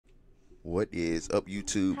What is up,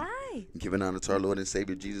 YouTube? Hi. Giving honor to our Lord and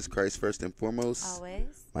Savior Jesus Christ first and foremost.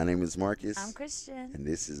 Always. My name is Marcus. I'm Christian. And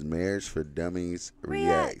this is Marriage for Dummies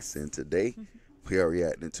Reacts. And today we are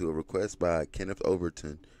reacting to a request by Kenneth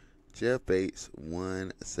Overton. Jeff Bates,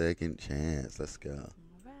 1 Second Chance. Let's go. All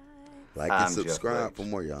right. Like I'm and subscribe Jeff for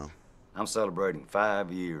more, y'all. I'm celebrating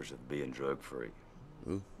 5 years of being drug-free.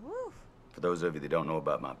 Ooh. Woo. For those of you that don't know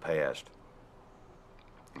about my past,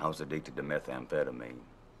 I was addicted to methamphetamine.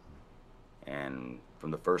 And from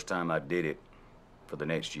the first time I did it, for the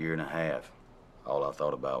next year and a half, all I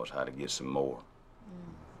thought about was how to get some more.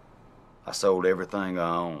 I sold everything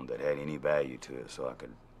I owned that had any value to it so I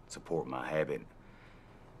could support my habit.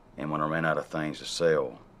 And when I ran out of things to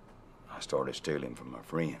sell, I started stealing from my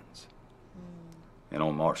friends. And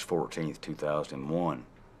on March 14th, 2001,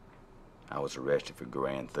 I was arrested for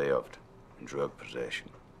grand theft and drug possession.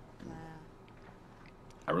 Wow.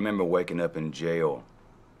 I remember waking up in jail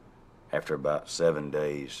after about 7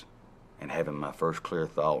 days and having my first clear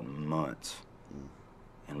thought in months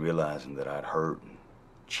and realizing that I'd hurt and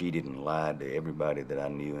cheated and lied to everybody that I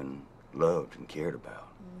knew and loved and cared about.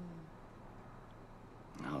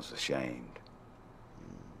 And I was ashamed.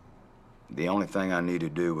 The only thing I knew to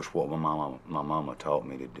do was what my mama taught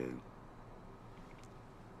me to do.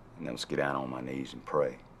 And that was get down on my knees and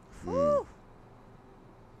pray. Woo.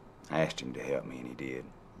 I asked him to help me, and he did.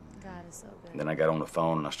 God is so good. And then I got on the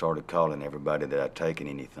phone and I started calling everybody that I'd taken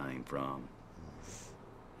anything from.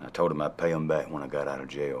 I told them I'd pay them back when I got out of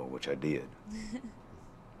jail, which I did.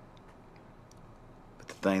 But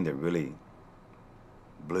the thing that really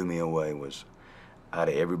blew me away was out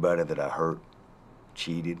of everybody that I hurt,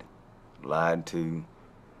 cheated, lied to,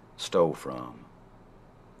 stole from,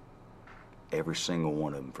 every single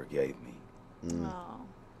one of them forgave me. Oh.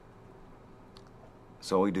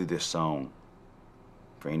 So we do this song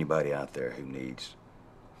for anybody out there who needs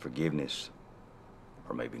forgiveness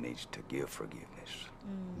or maybe needs to give forgiveness.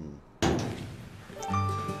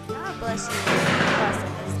 God bless you for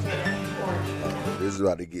requesting this today. This is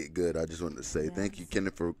about to get good. I just wanted to say thank you,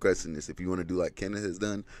 Kenneth, for requesting this. If you want to do like Kenneth has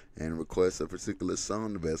done and request a particular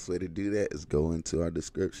song, the best way to do that is go into our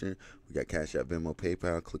description. We got Cash App, Venmo,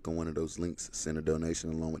 PayPal. Click on one of those links, send a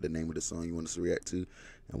donation along with the name of the song you want us to react to,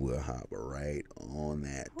 and we'll hop right on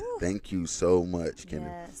that. Woo. Thank you so much,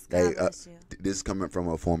 Kenneth. Yes. God bless you. This is coming from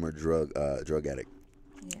a former drug addict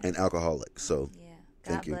and alcoholic. So Yeah.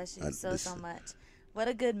 thank God you. bless you so much. What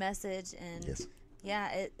a good message. And Yes.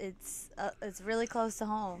 yeah, it's really close to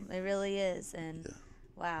home. It really is. And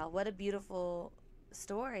wow, what a beautiful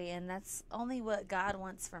story. And that's only what God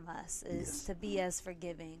wants from us is to be as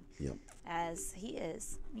forgiving as He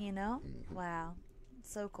is. You know? Wow,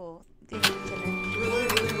 so cool. Thank you, Kenneth.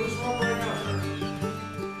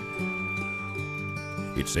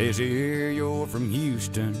 It says here you're from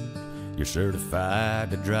Houston, you're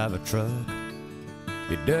certified to drive a truck.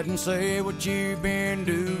 It doesn't say what you've been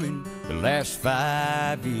doing the last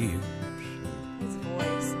 5 years. His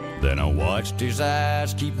voice, man. Then I watched his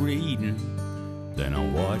eyes keep reading, then I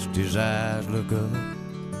watched his eyes look up,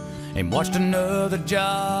 and watched another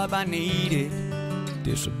job I needed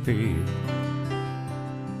disappear.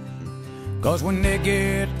 'Cause when they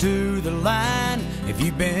get to the line, if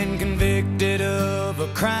you've been convicted of a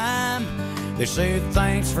crime, they say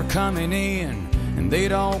thanks for coming in, and they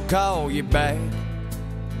don't call you back.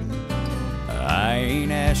 I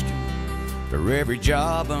ain't asking for every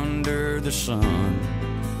job under the sun.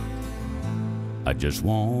 I just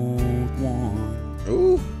want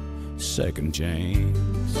one second chance.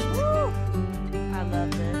 Woo. I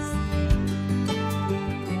love this.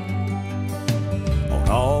 On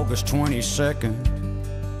August 22nd,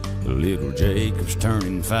 little Jacob's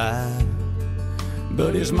turning 5,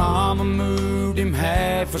 but his mama moved him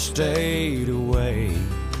half a state away.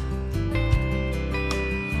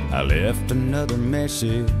 I left another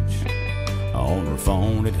message on her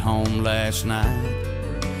phone at home last night,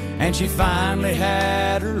 and she finally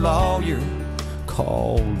had her lawyer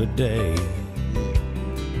call today.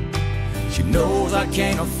 She knows I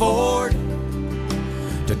can't afford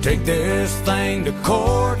to take this thing to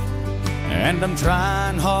court, and I'm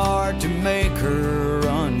trying hard to make her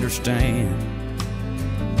understand.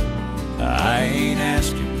 I ain't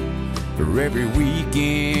asking for every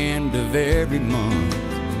weekend of every month.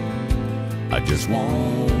 I just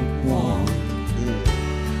want one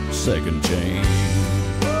second chance.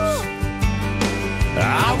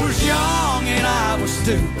 I was young and I was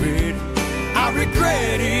stupid. I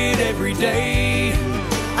regret it every day.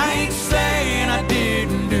 I ain't saying I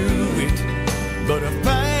didn't do it, but I've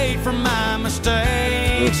paid for my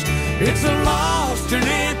mistakes. It's a lost and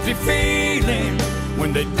empty feeling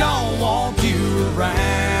when they don't want you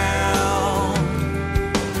around.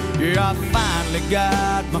 I finally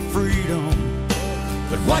got my freedom,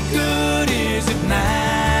 but what good is it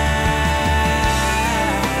now?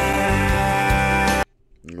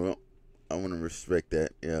 Well, I want to respect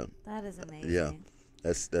that. Yeah. That is amazing. Yeah.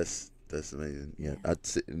 That's amazing. Yeah.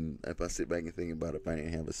 If I sit back and think about it, if I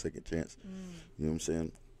didn't have a second chance, you know what I'm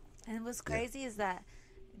saying? And what's crazy is that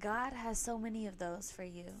God has so many of those for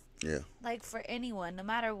you. Yeah. Like for anyone, no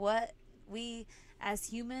matter what we as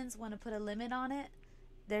humans want to put a limit on it,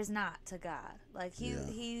 there's not to God. Like he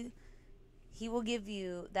will give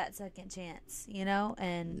you that second chance, you know?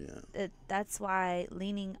 And that's why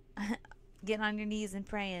getting on your knees and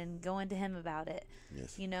praying, going to him about it.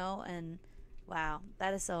 Yes. You know, and wow,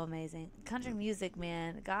 that is so amazing. Country music,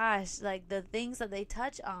 man, gosh, like the things that they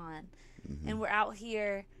touch on. And we're out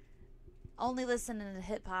here only listening to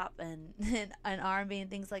hip hop and R&B and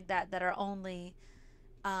things like that are only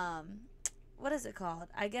what is it called?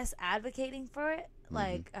 I guess advocating for it,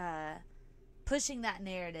 like pushing that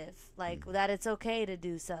narrative, like that it's okay to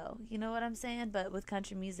do so. You know what I'm saying? But with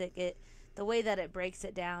country music, the way that it breaks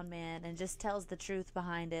it down, man, and just tells the truth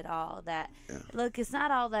behind it all, that look, it's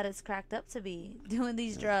not all that it's cracked up to be. Doing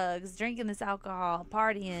these drugs, drinking this alcohol,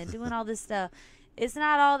 partying, doing all this stuff. It's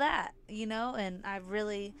not all that, you know? And I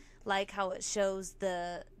really like how it shows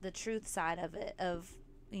the truth side of it, of,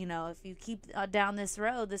 you know, if you keep down this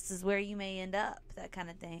road, this is where you may end up, that kind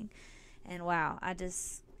of thing. And wow,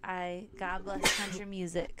 God bless country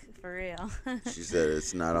music, for real. She said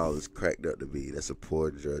it's not all it's cracked up to be. That's a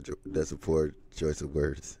poor choice of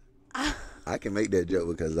words. I can make that joke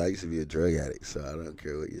because I used to be a drug addict, so I don't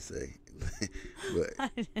care what you say. But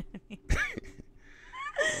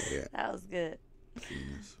yeah. That was good.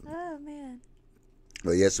 Yes. Oh man.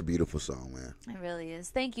 But yeah, it's a beautiful song, man. It really is.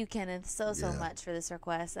 Thank you, Kenneth, so much for this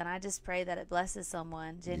request, and I just pray that it blesses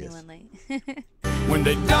someone genuinely. Yes. When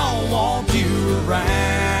they don't want you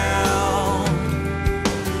around,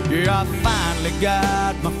 yeah, I finally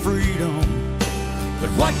got my freedom, but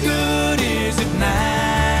what good is it now?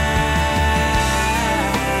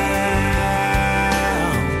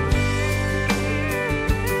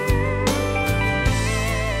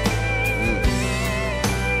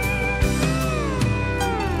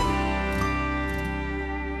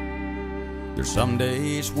 There's some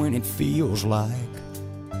days when it feels like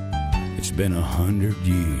it's been 100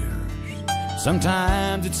 years.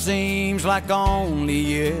 Sometimes it seems like only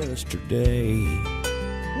yesterday.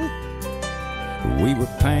 We were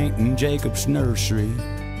painting Jacob's nursery,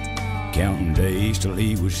 counting days till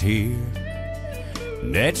he was here.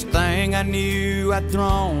 Next thing I knew, I'd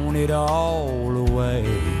thrown it all away.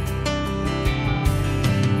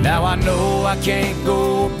 Now I know I can't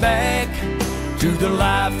go back to the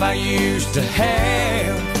life I used to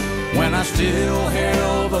have, when I still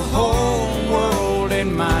held the whole world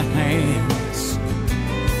in my hands.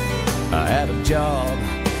 I had a job,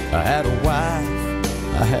 I had a wife,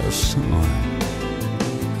 I had a son.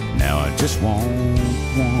 Now I just want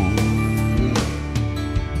one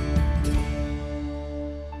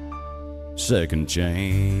second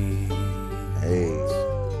chance. Hey.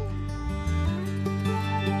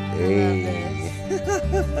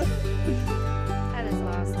 That is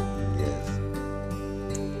awesome. Yes.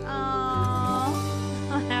 Oh,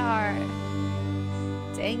 my heart.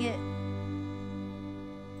 Dang it.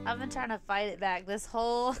 I've been trying to fight it back this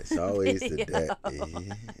whole It's always the video. dad.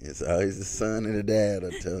 It's always the son and the dad,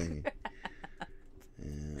 I'm telling you.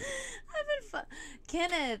 Yeah.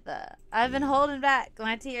 Kenneth, I've been holding back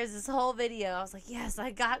my tears this whole video. I was like, yes,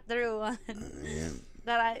 I got through one Yeah.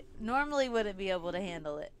 that I normally wouldn't be able to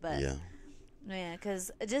handle it. But Yeah. man,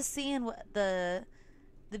 because just seeing what the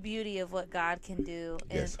beauty of what God can do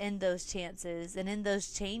in those chances and in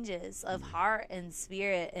those changes of heart and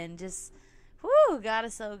spirit, and just, whoo, God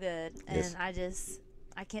is so good. Yes. And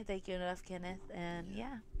I can't thank you enough, Kenneth. And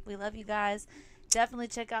yeah, we love you guys. Definitely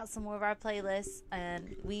check out some more of our playlists,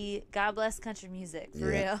 and God bless country music, for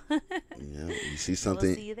real. Yeah. You see something,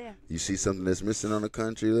 We'll see you there. You see something that's missing on the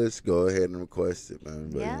country list, go ahead and request it, man.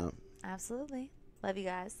 But, Yeah, absolutely. Love you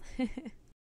guys.